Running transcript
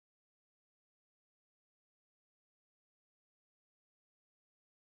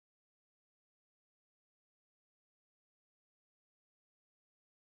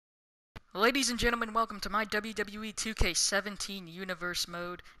Ladies and gentlemen, welcome to my WWE 2K17 Universe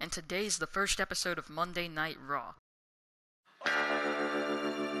mode, and today's the first episode of Monday Night Raw.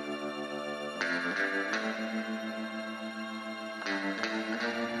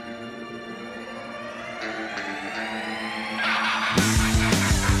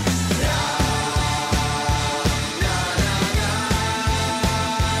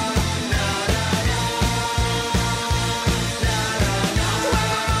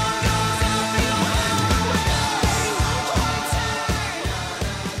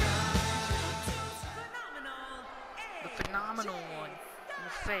 Phenomenal one will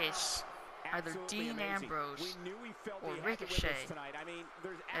face either Dean Ambrose or Ricochet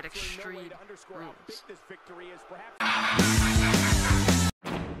at Extreme Rules.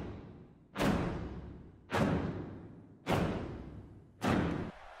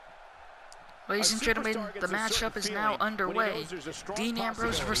 Ladies and gentlemen, the matchup is now underway. Dean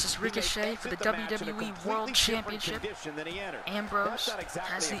Ambrose versus Ricochet for the WWE World Championship. Ambrose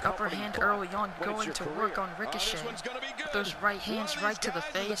has the upper hand early on, going to work on Ricochet. With those right hands right to the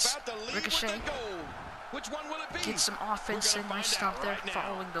face. Ricochet gets some offense in, nice stop there,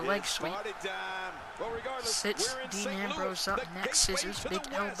 following the leg sweep. Sits Dean Ambrose up, neck scissors, big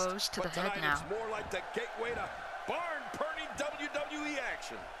elbows to the head now.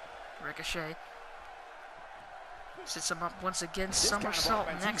 Ricochet sits him up once again, somersault,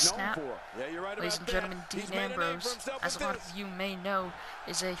 neck snap. Ladies and gentlemen, Dean Ambrose, as a lot of you may know,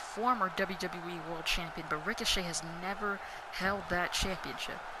 is a former WWE World Champion, but Ricochet has never held that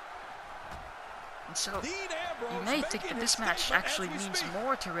championship. And so, you may think that this match actually means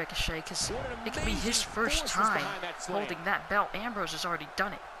more to Ricochet, because it could be his first time holding that belt. Ambrose has already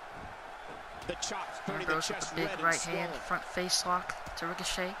done it. Ambrose with a big right hand, front face lock to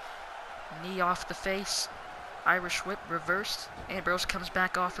Ricochet. Knee off the face. Irish whip reversed. Ambrose comes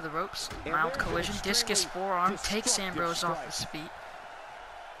back off of the ropes. Mild collision. Discus forearm takes Ambrose off his feet.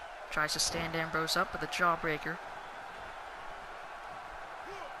 Tries to stand Ambrose up with a jawbreaker.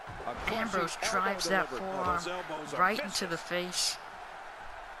 Ambrose drives that forearm right into the face.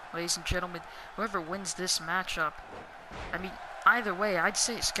 Ladies and gentlemen, whoever wins this matchup, I mean, either way, I'd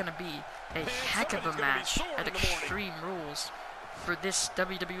say it's going to be a heck of a match at Extreme Rules for this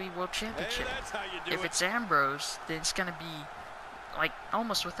WWE World Championship. If it's Ambrose, then it's going to be, like,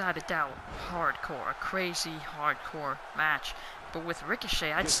 almost without a doubt, hardcore, a crazy hardcore match. But with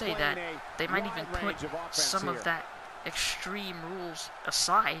Ricochet, I'd say that they might even put some of that Extreme Rules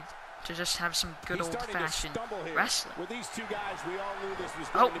aside to just have some good old-fashioned wrestling.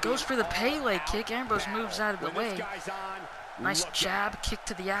 Oh, goes for the Pele kick. Ambrose moves out of the way. Nice jab, kick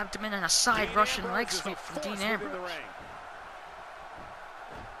to the abdomen, and a side Russian leg sweep from Dean Ambrose.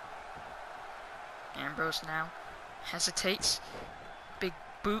 Ambrose now hesitates. Big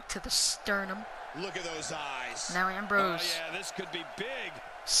boot to the sternum. Look at those eyes. Now Ambrose. Oh, yeah, this could be big.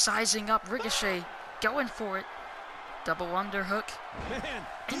 Sizing up Ricochet. Going for it. Double underhook.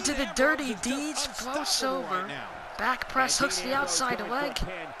 Into the dirty deeds. Floats over. Back press hooks the outside leg.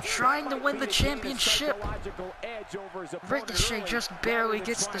 Trying to win the championship. Ricochet just barely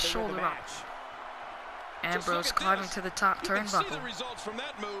gets the shoulder up. Ambrose climbing to the top turnbuckle.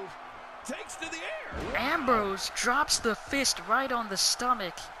 Takes to the air. Ambrose drops the fist right on the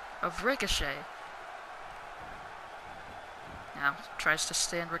stomach of Ricochet. Now tries to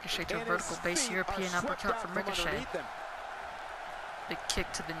stand Ricochet to a vertical base European uppercut from Ricochet. Big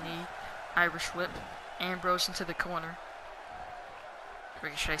kick to the knee. Irish whip. Ambrose into the corner.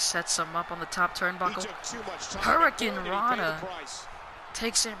 Ricochet sets him up on the top turnbuckle. Hurricane Rana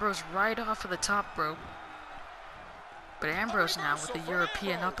takes Ambrose right off of the top rope. But Ambrose now with the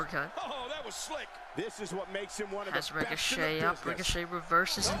European uppercut. This is what makes him one of has the Ricochet up. Ricochet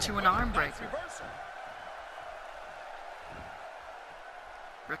reverses into an arm breaker.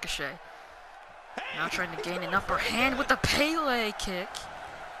 Ricochet now trying to gain an upper hand with the Pele kick.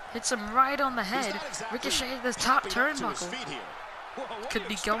 Hits him right on the head. Ricochet to the top turnbuckle. Could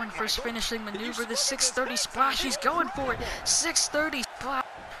be going for his finishing maneuver. The 630 splash. He's going for it. 630 splash.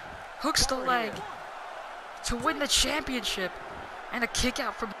 Hooks the leg to win the championship, and a kick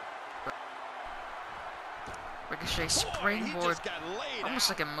out from Ricochet springboard, almost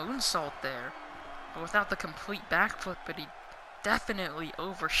like a moonsault there, but without the complete backflip, but he definitely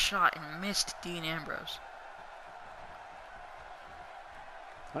overshot and missed Dean Ambrose.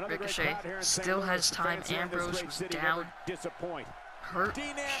 Ricochet still has time. Ambrose was down, hurt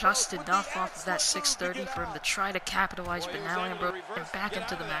just enough off of that 630 for him to try to capitalize, but now Ambrose back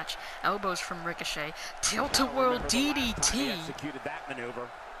into the match. Elbows from Ricochet. Tilt-a-whirl DDT.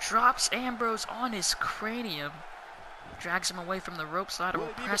 Drops Ambrose on his cranium. Drags him away from the ropes. Lateral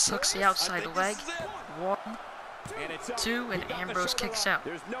press, hooks the outside leg. 1, 2, and Ambrose kicks out.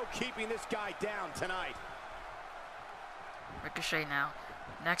 There's no keeping this guy down tonight. Ricochet now.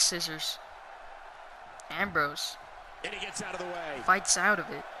 Neck scissors. Ambrose. And he gets out of the way. Fights out of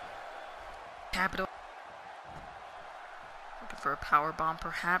it. Capital. Looking for a power bomb,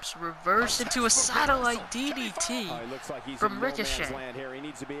 perhaps. Reverse into a satellite DDT from Ricochet. He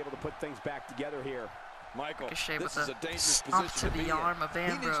needs to be able to put things back together here. Michael, Ricochet with a stomp to the arm of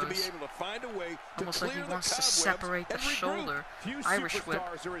Ambrose. Almost like he wants to separate the shoulder. Irish whip.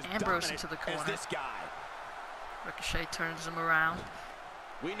 Ambrose into the corner. Ricochet turns him around.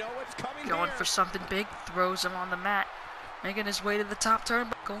 We know what's coming. Going for something big. Throws him on the mat. Making his way to the top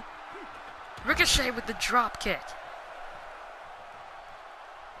turnbuckle. Ricochet with the drop kick.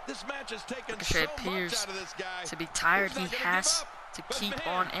 This match has taken Ricochet appears to be tired. He has to keep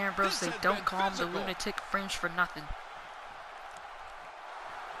on Ambrose. They don't call him the lunatic fringe for nothing.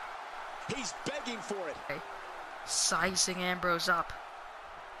 He's begging for it. Sizing Ambrose up.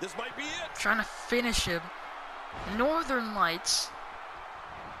 This might be it. Trying to finish him. Northern Lights.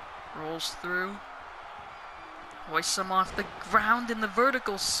 Rolls through. Hoists him off the ground in the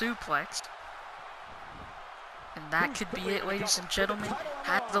vertical suplex. And that could be it, ladies and gentlemen.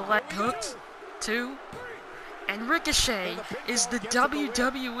 Had the leg hooked. 2. And Ricochet is the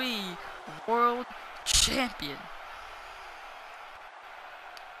WWE World Champion.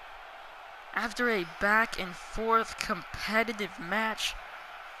 After a back and forth competitive match,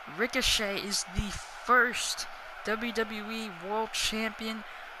 Ricochet is the first WWE World Champion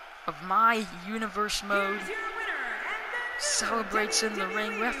of my universe mode. Celebrates in the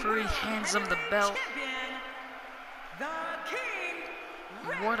ring. Referee hands him the belt.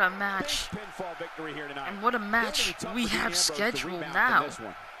 What a match. And what a match we have scheduled now.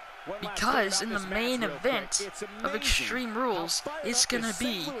 Because in the main event of Extreme Rules, it's gonna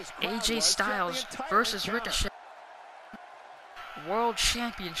be AJ Styles versus Ricochet. World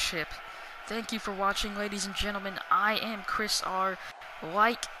Championship. Thank you for watching, ladies and gentlemen. I am Chris R.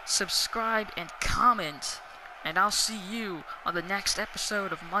 Like, subscribe, and comment. And I'll see you on the next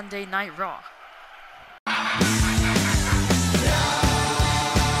episode of Monday Night Raw.